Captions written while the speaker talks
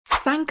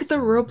Thank the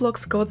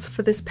Roblox gods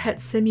for this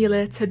Pet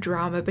Simulator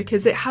drama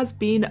because it has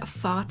been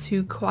far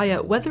too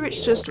quiet, whether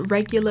it's just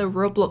regular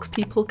Roblox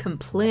people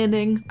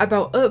complaining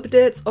about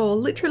updates or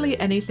literally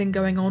anything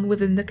going on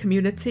within the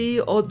community,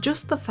 or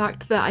just the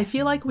fact that I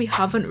feel like we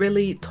haven't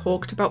really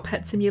talked about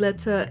Pet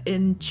Simulator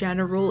in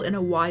general in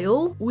a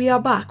while. We are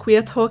back, we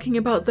are talking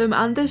about them,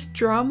 and this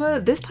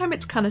drama, this time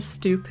it's kind of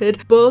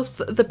stupid.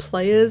 Both the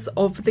players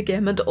of the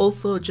game and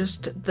also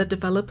just the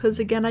developers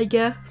again, I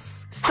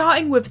guess.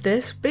 Starting with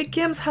this, Big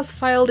Games has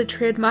filed a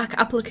trademark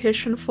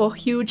application for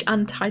Huge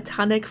and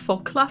Titanic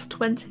for Class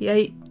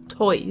 28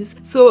 toys.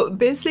 So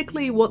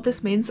basically what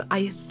this means,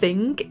 I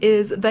think,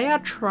 is they are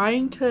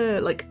trying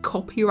to like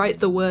copyright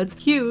the words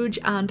huge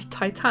and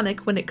Titanic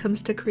when it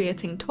comes to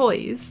creating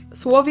toys.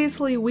 So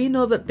obviously we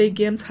know that Big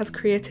Games has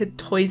created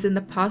toys in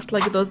the past,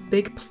 like those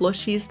big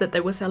plushies that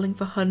they were selling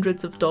for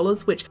hundreds of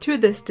dollars, which to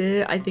this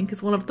day I think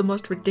is one of the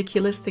most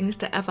ridiculous things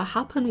to ever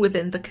happen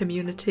within the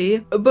community.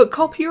 But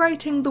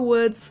copyrighting the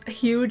words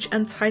huge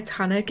and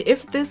Titanic,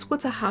 if this were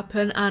to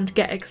happen and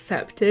get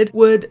accepted,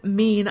 would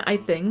mean, I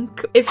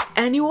think, if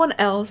anyone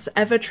else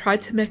ever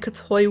tried to make a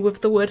toy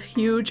with the word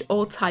huge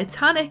or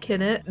Titanic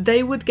in it,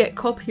 they would get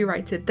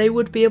copyrighted. They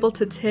would be able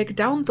to take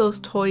down those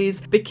toys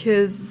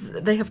because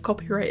they have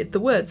copyrighted the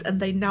words and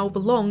they now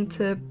belong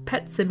to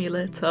Pet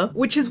Simulator,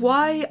 which is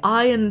why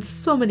I and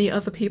so many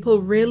other people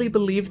really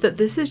believe that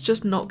this is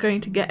just not going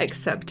to get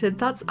accepted.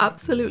 That's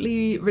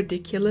absolutely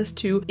ridiculous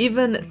to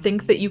even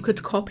think that you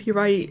could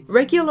copyright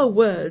regular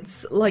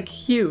words like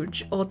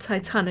huge or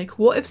Titanic.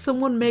 What if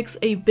someone makes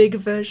a big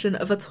version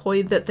of a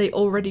toy that they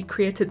already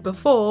created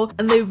before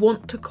and they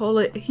want to call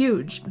it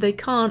huge? They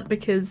can't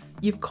because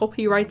you've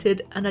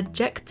copyrighted an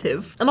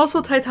adjective. And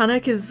also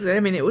Titanic is, I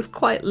mean, it was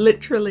quite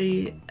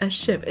literally a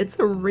ship. It's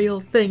a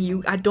real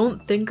thing. I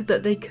don't think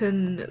that they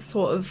can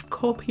sort of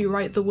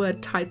copyright the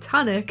word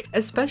Titanic,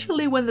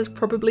 especially when there's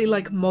probably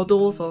like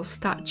models or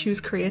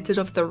statues created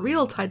of the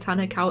real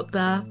Titanic out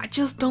there. I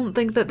just don't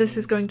think that this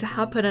is going to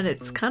happen, and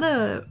it's kind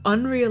of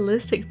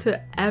unrealistic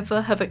to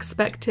ever have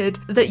expected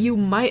that you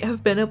might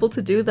have been able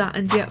to do that,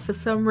 and yet for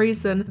some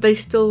reason they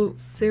still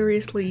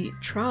seriously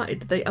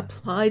tried. They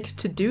applied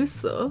to do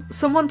so.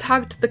 Someone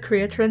tagged the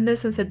creator in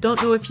this and said,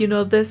 "Don't know if you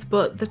know this,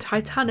 but the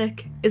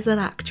Titanic is an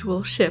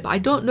actual ship." I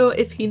don't know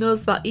if he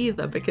knows that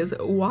either, because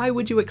why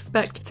would you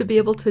expect to be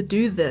able to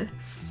do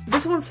this?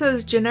 This one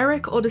says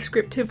generic or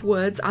descriptive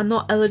words are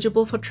not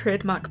eligible for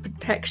trademark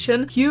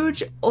protection.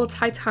 Huge or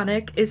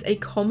Titanic is a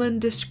common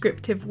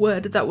descriptive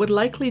word that would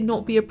likely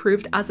not be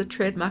approved as a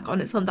trademark on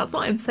its own. That's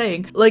what I'm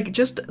saying. Like,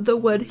 just the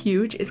word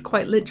huge is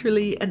quite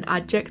literally an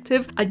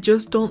adjective. I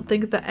just don't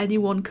think that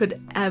anyone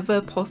could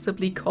ever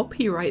possibly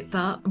copyright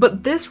that.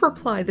 But this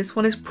reply, this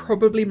one is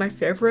probably my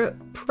favorite.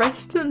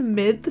 Preston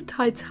made the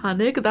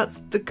Titanic.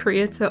 That's the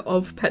creator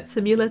of Pet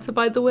Simulator,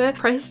 by the way.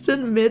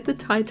 Preston made the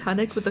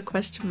Titanic with a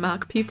question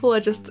mark. People are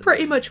just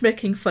pretty much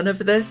making fun of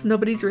this.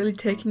 Nobody's really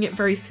taking it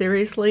very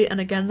seriously, and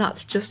again,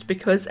 that's just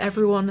because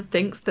everyone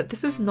thinks that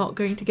this is not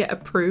going to get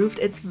approved.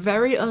 It's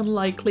very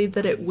unlikely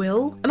that it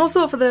will. And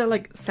also for the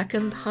like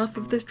second half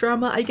of this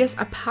drama, I guess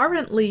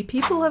apparently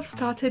people have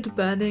started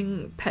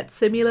burning Pet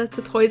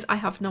Simulator toys. I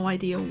have no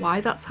idea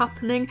why that's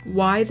happening,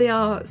 why they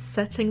are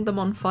setting them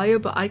on fire,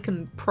 but I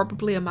can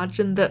probably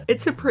imagine that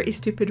it's a pretty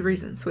stupid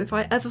reason. So if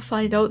I ever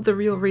find out the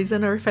real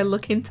reason, or if I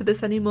look into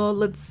this anymore,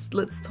 let's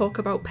talk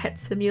about Pet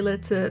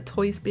Simulator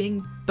toys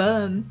being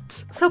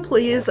burnt. So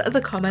please,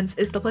 the comments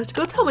is the place to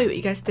go. Tell me what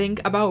you guys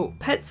think about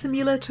Pet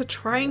Simulator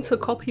trying to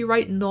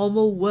copyright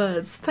normal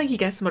words. Thank you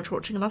guys so much for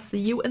watching, and I'll see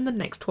you in the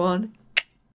next one.